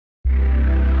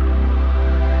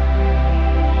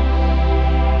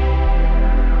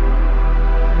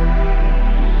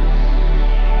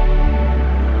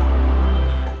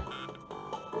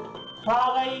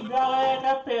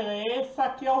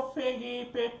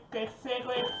Felipe, terceiro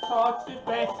episódio de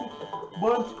Crash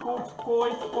Bandicoot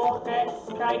 2 Cortex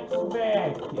Strikes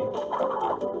Back.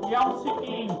 E é o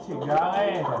seguinte,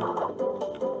 galera.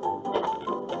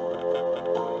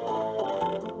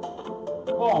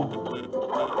 Bom,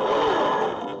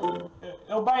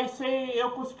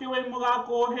 eu consegui emular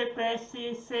o Crash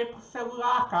C pro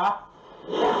celular, tá?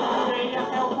 Eu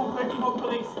até o completo no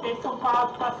PlayStation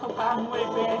para soltar no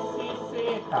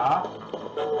EBSC, tá?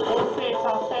 Ou seja,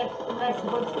 acesse o Crash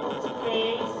Bandicoot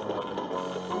 3,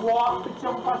 o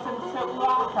Option passando no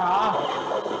celular, tá?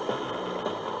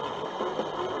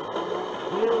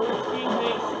 E o Skin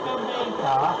Race também,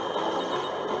 tá?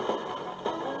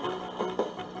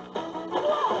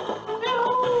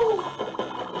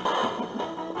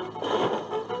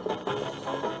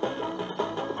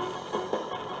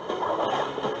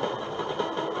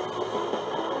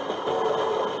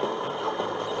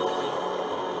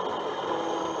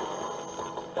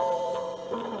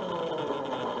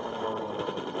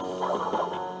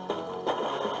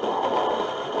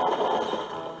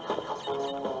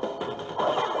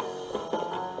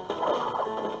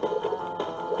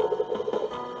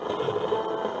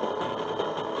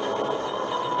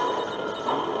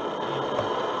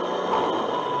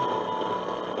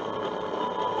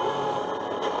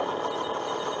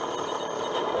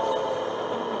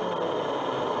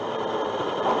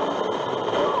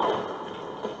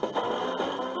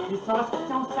 E só acho que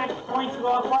tem um checkpoint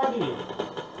logo ali.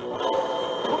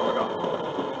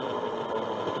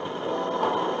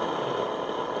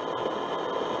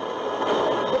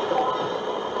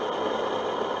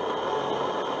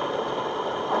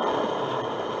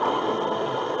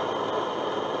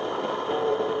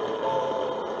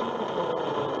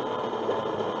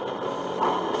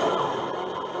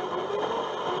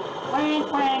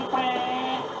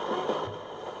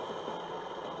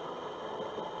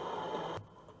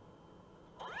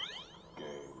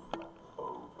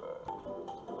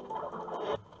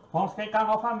 Vamos clicar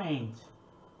novamente.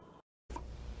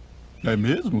 É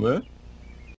mesmo, é?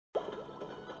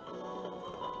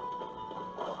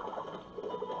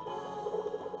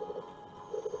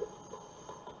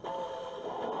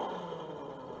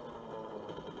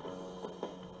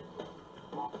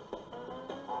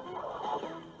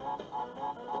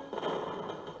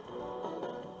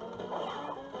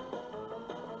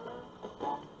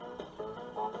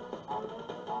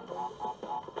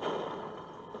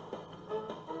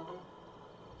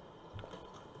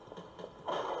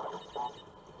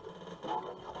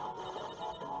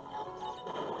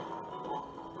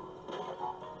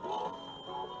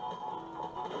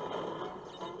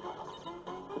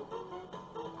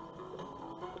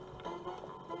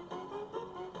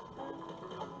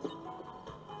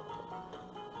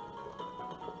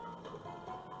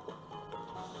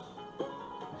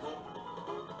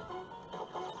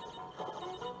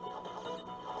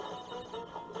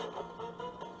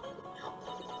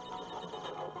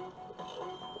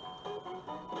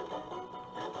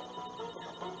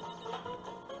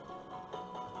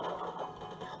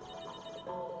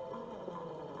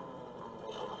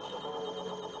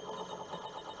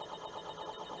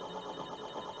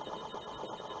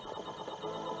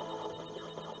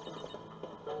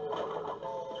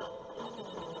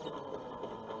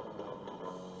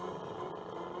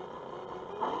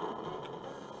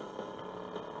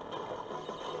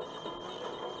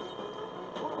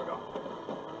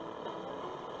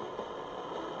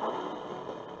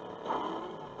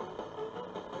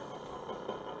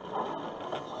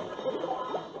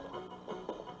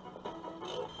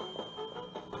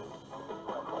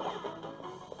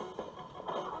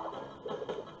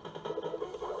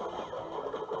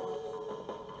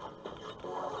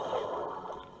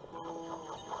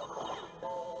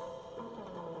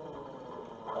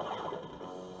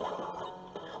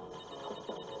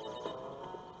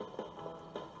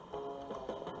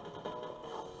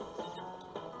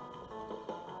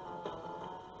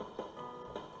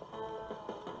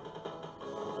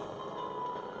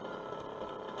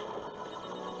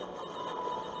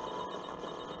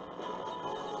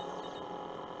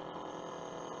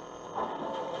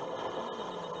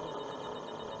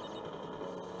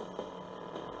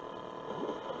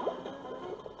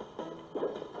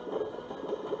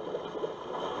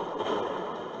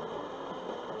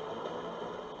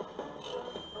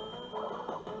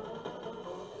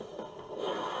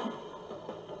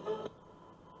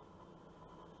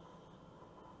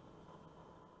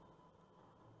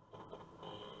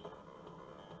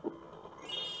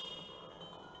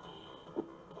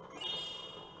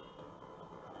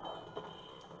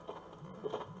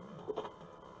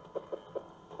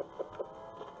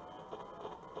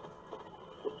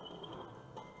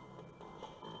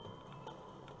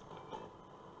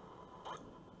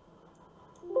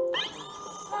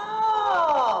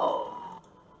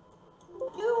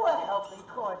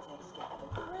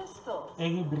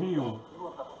 Ele brilhou. You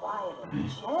have acquired a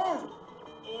gem.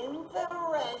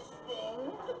 Interesting.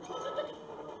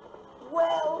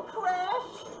 Well,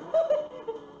 Crash,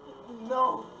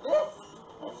 know this.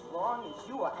 As long as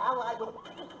you are allied with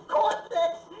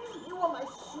Cortex, you are my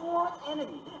sworn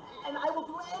enemy, and I will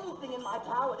do anything in my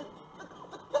power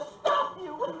to stop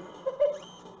you.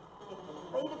 If the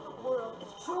fate of the world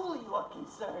is truly your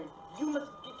concern, you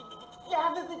must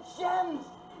gather the gems,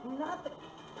 not the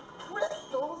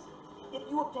crystals. If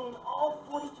you obtain all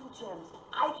 42 gems,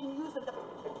 I can use them to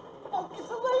focus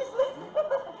a laser.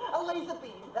 A laser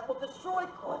beam that will destroy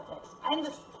Cortex and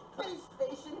the space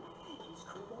station he's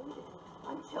created.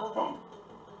 Until then,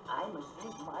 I must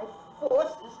use my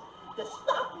forces to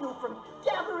stop you from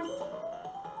gathering.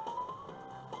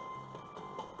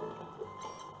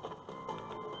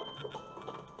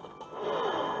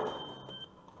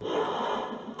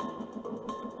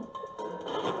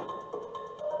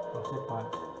 Você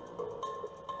pode.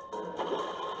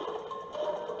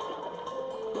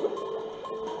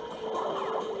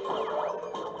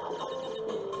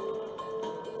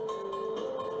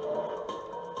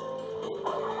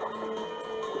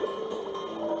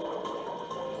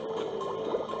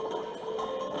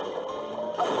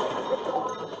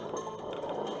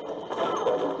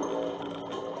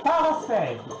 Fala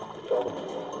sério.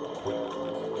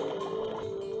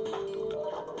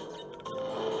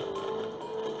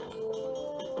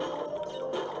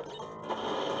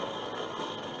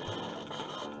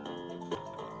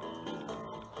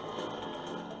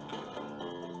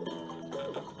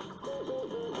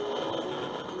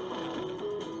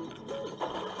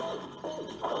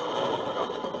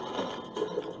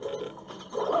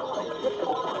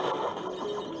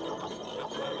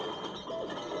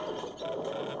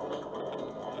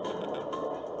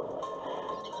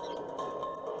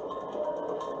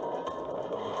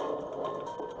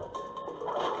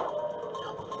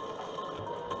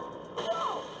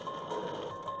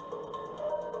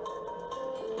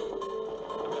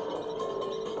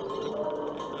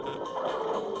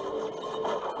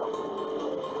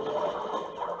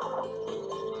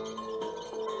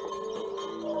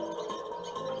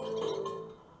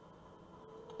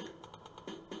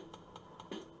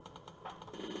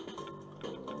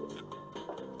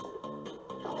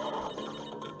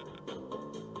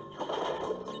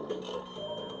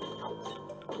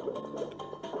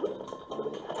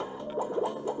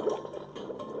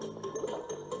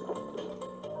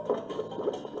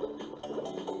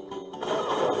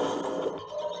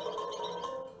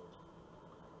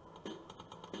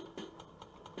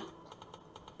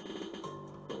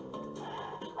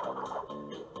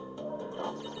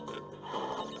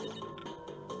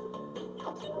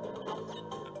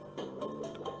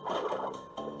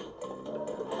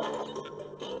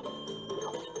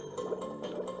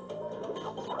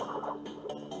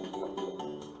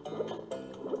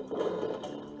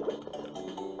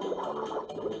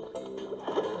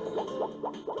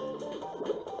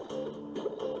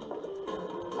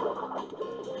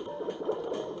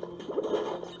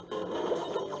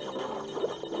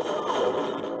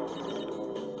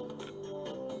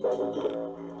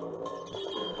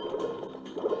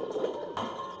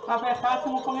 Na verdade,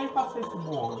 eu não nem passei esse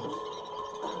bônus.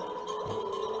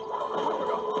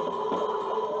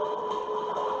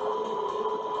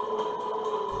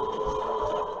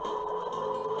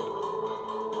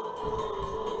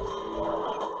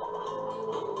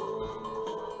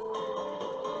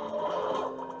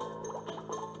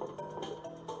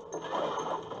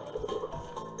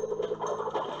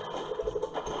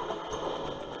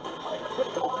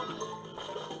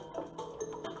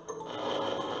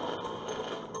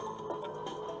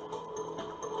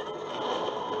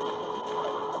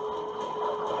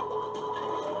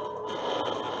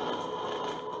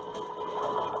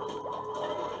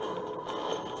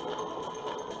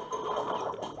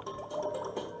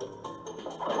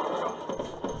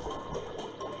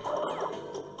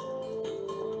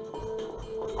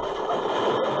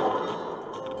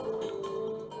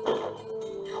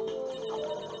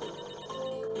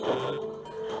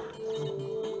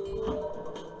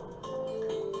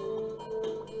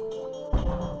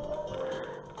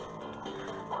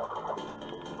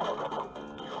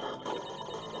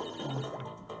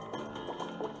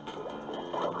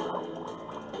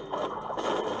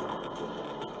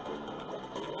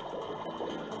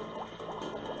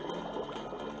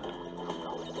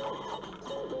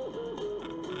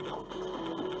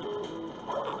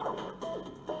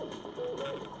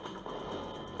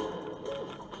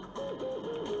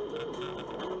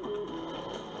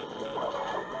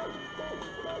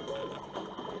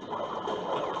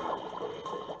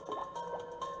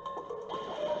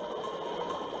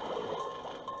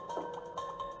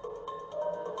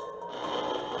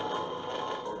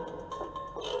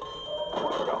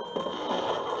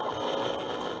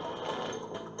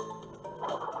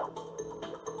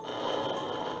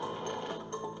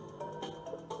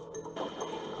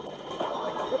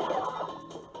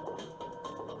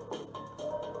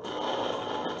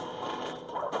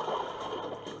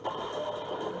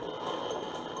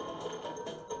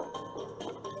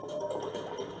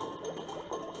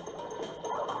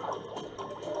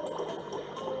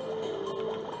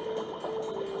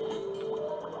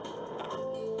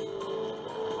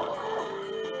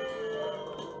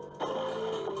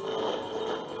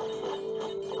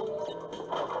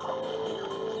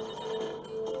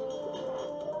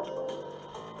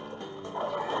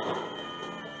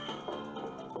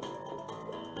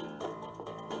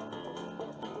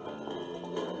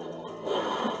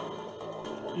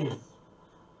 Isso.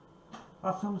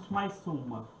 Passamos mais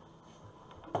uma.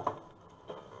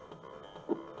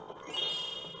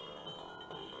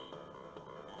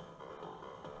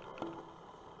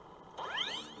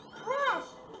 Crash!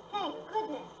 Thank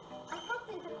goodness. I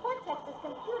hacked into Cortex's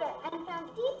computer and found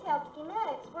detailed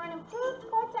schematics for an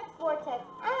improved Cortex vortex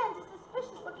and a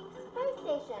suspicious-looking space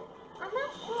station. I'm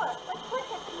not sure, but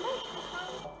Cortex might be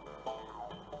trying...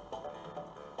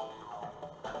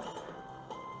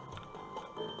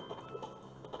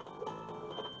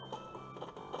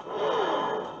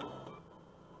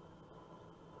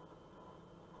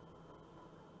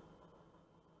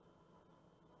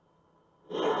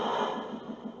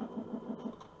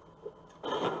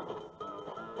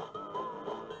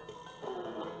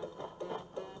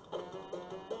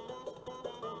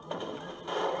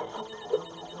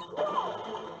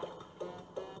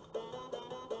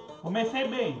 Comecei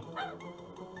bem.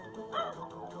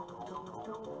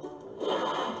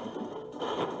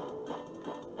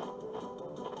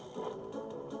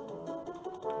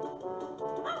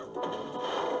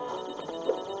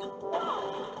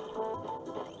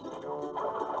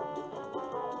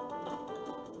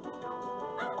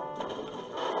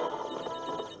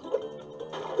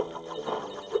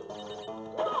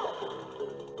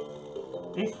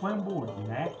 Esse foi um bug,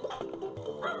 né?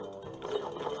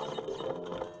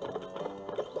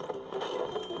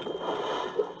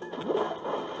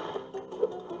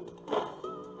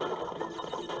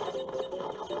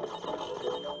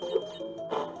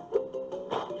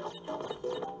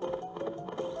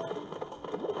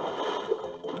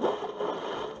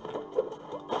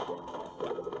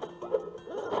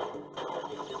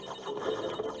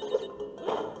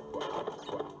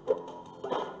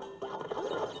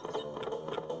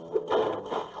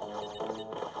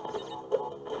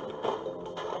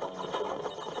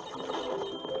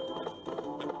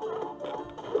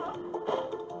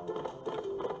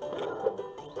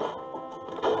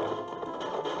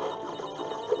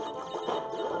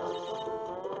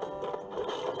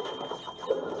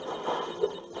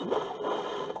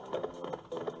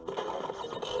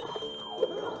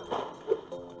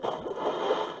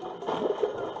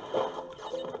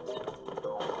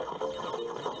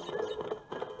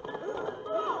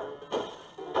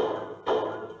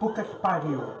 Puta que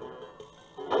pariu.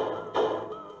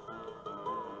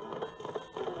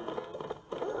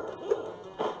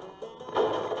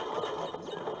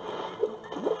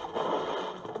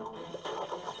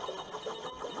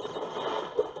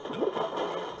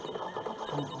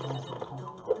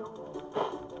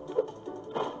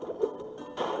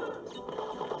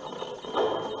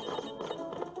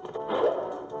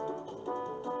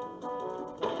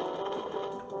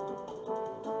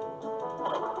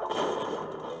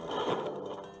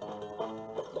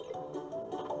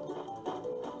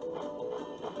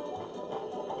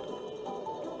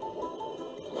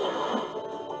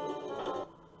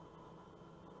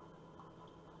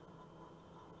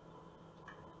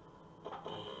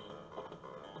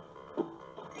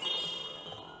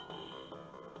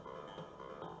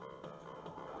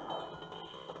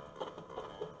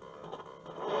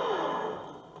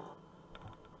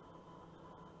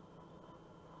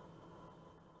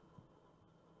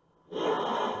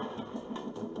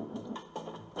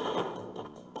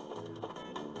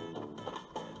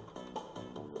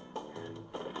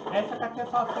 Essa daqui é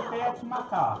só você quer te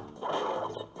matar.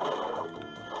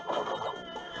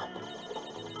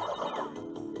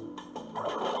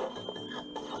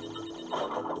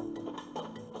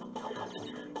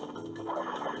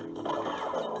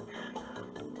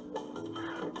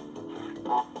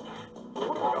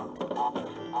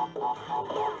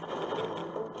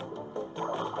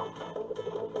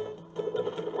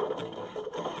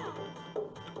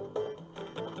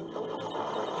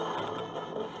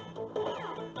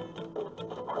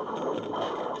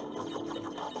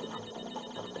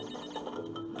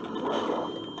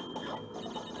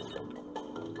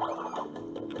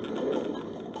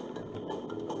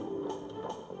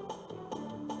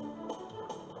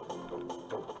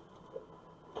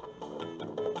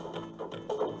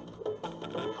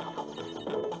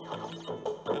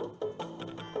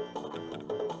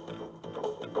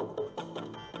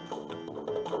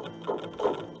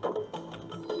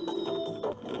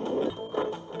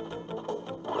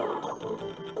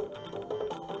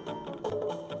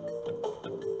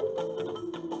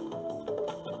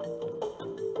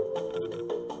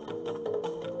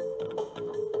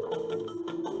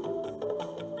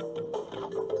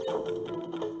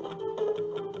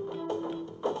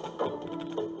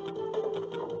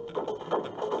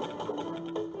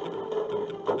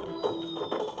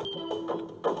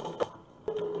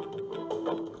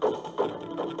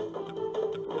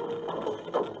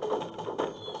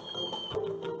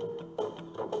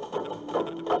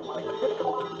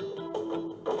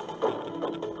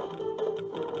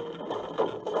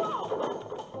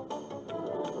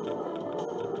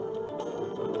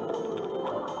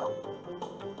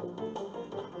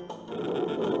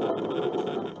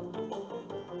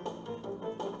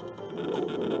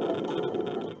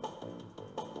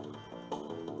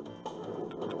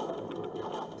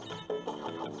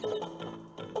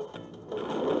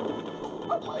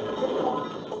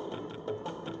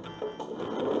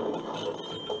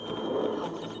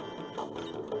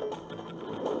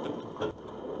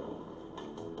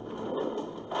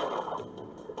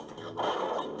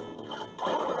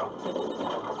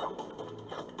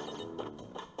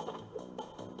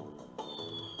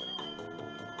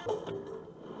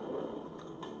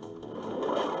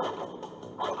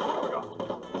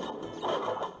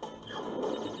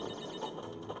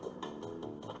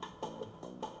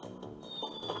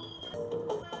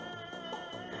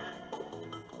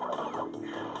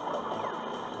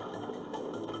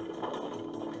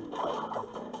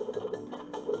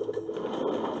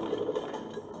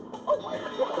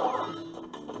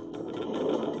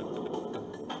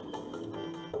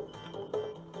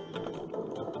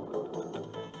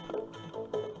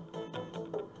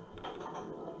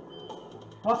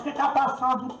 Você tá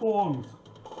passando por isso.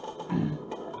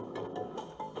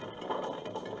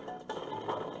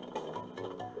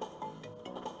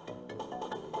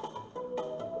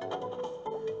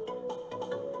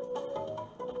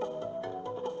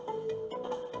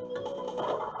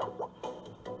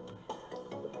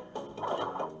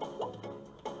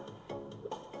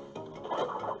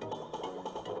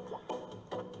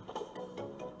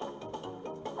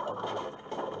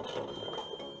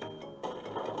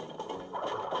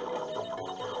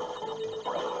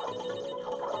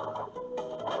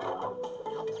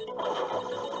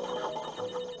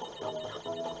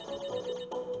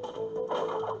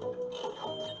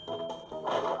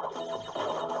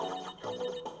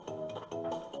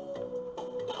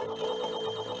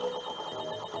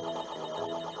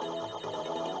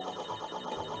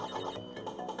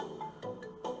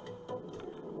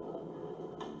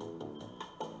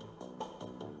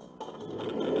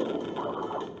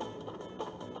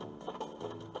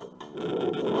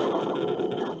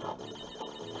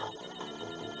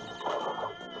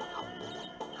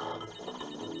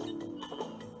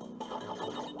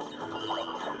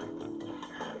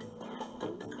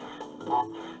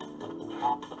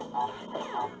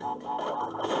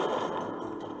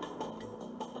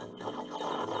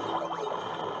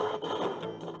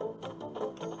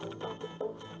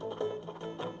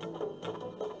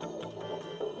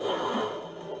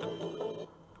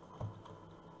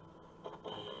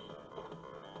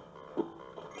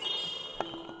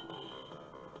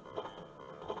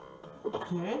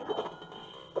 Quê?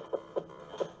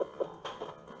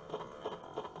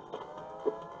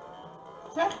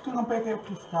 Certo que eu não peguei o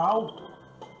cristal?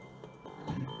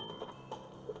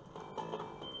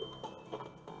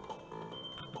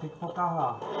 Tem que voltar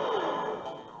lá.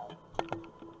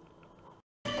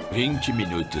 20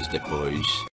 minutos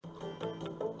depois.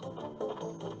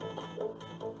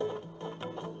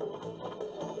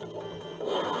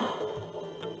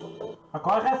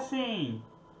 Agora sim!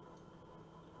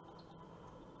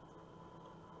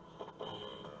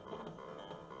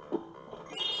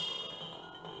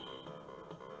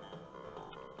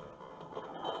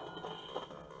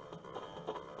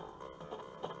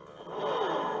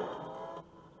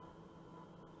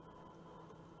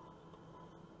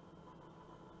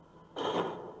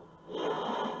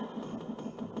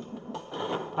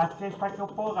 Acho que ele vai ter o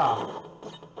polar.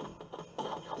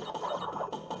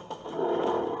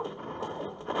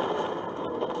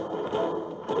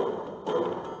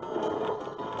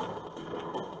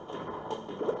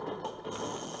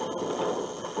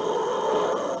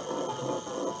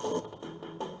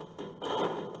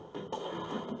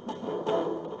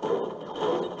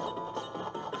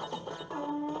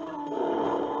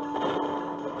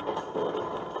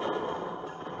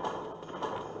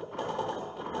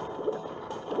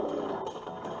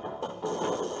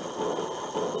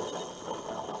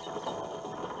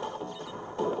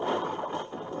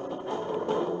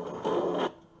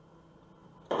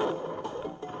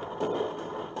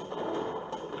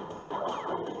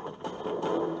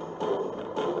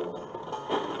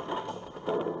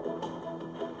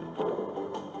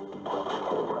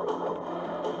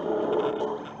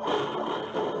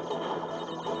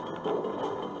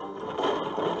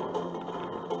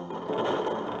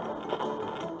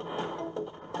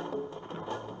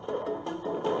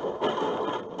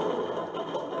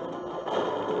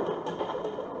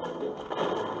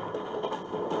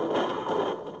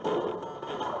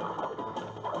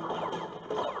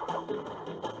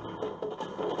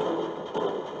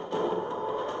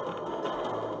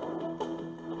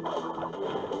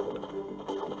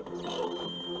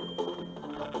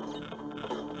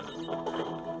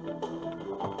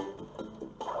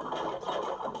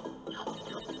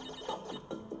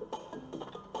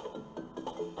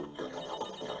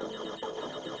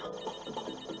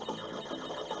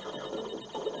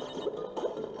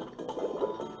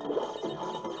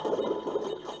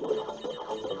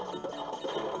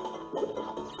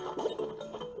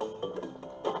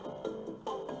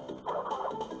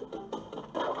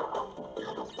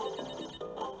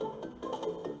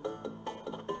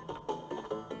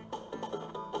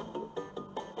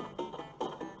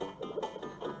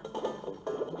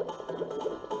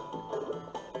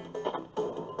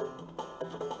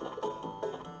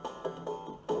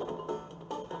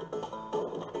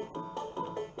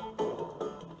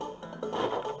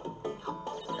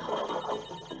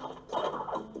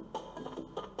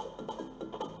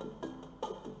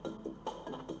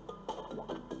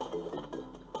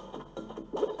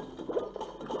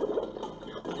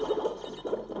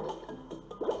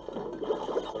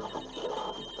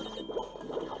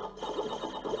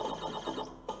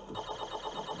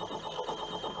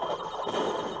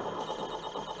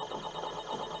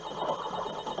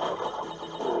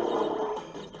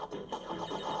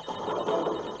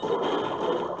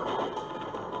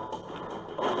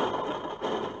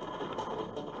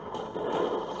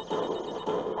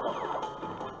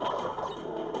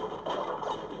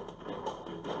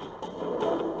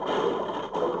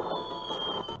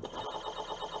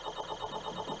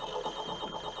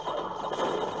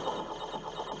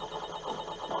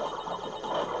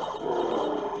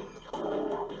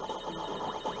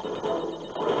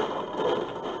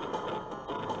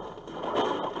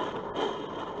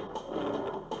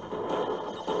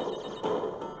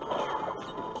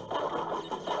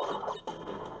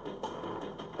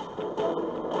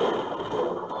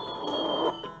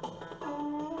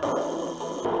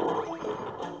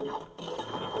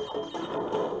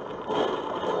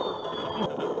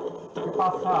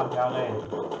 só,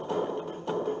 galera.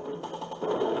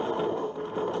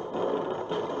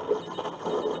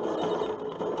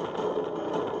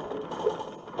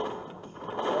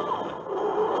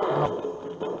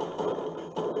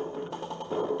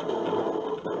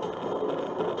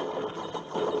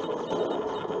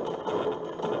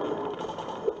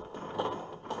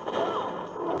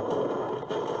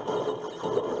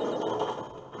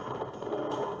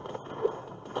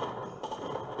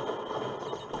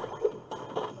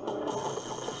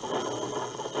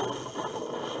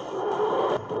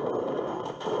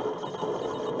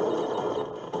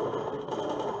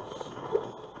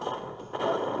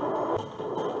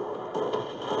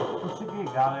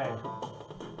 Galera,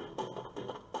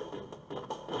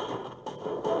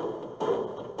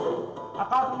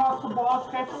 agora o nosso boss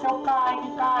quer ser o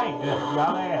Tiger,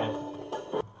 galera.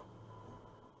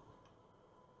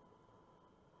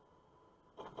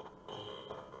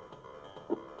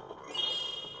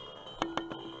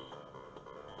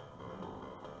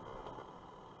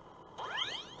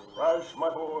 Crash, my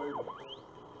boy, you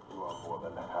are more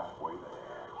than halfway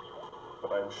there.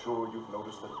 But I'm sure you've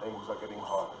noticed that things are getting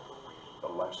harder. The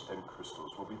last 10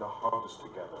 crystals will be the hardest to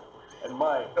gather, and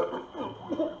our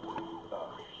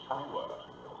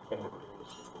enemies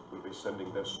will be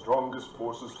sending their strongest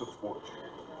forces to thwart you.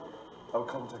 I'll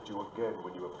contact you again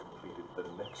when you have completed the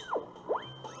next one.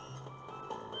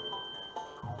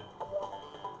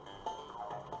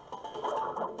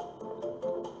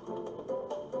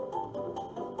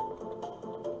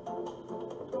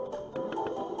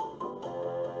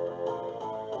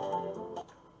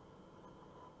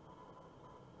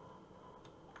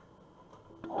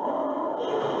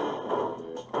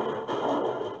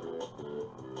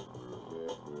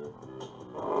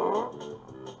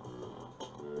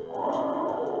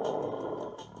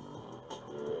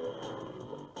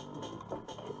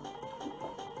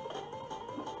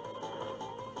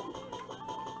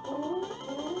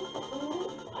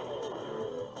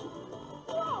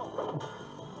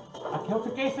 Aqui eu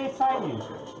fiquei sem sair.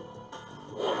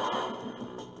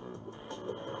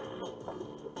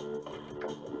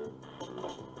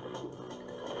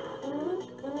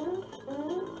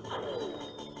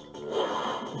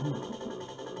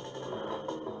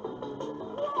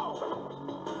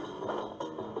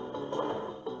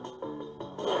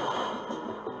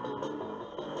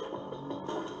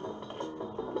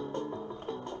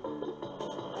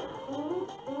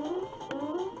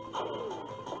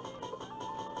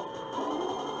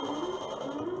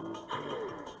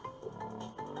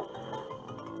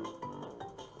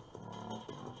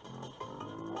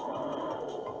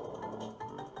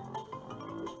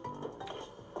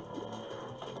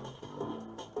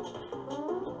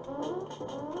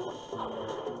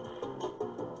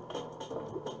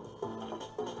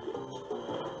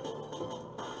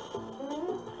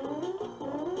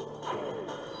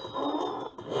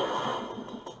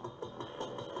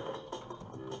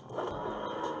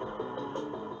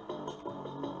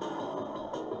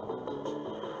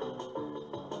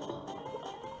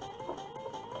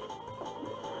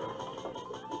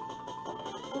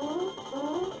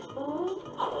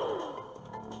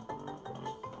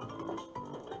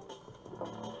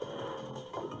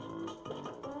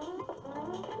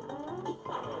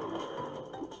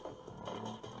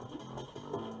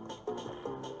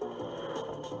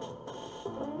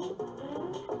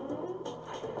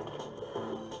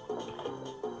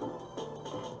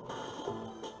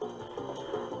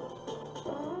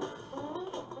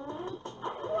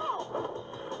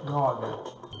 Droga.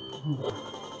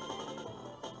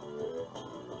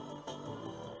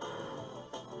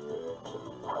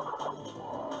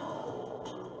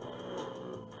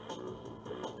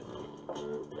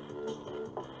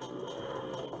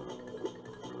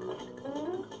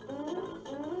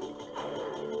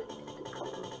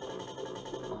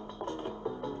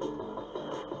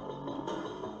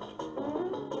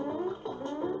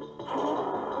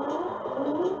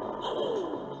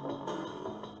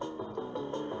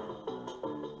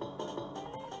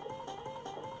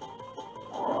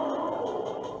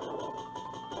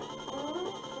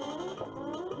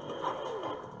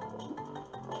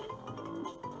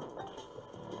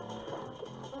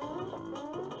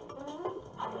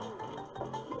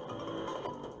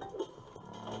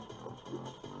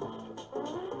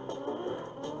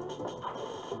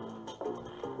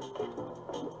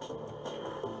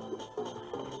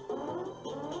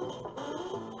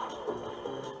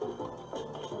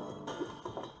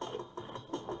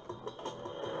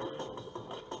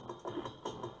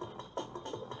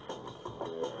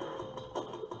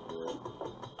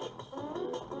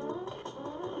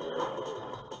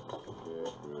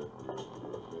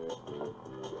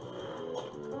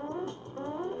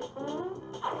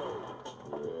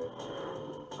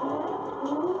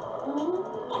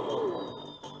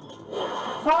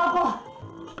 Só agora.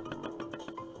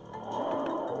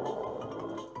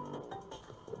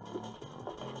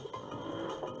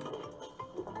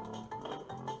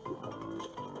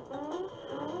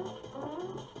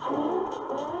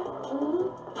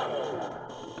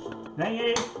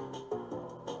 Ganhei.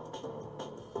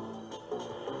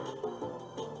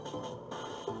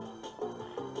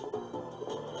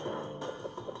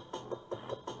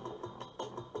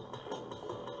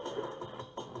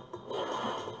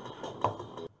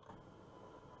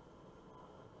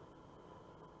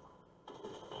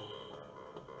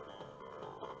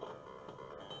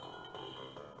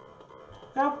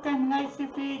 Eu vou terminar esse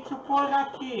vídeo por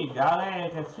aqui,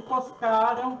 galera. Se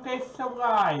gostaram, deixe seu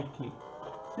like.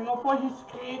 Se não for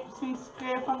inscrito, se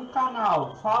inscreva no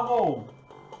canal. Falou!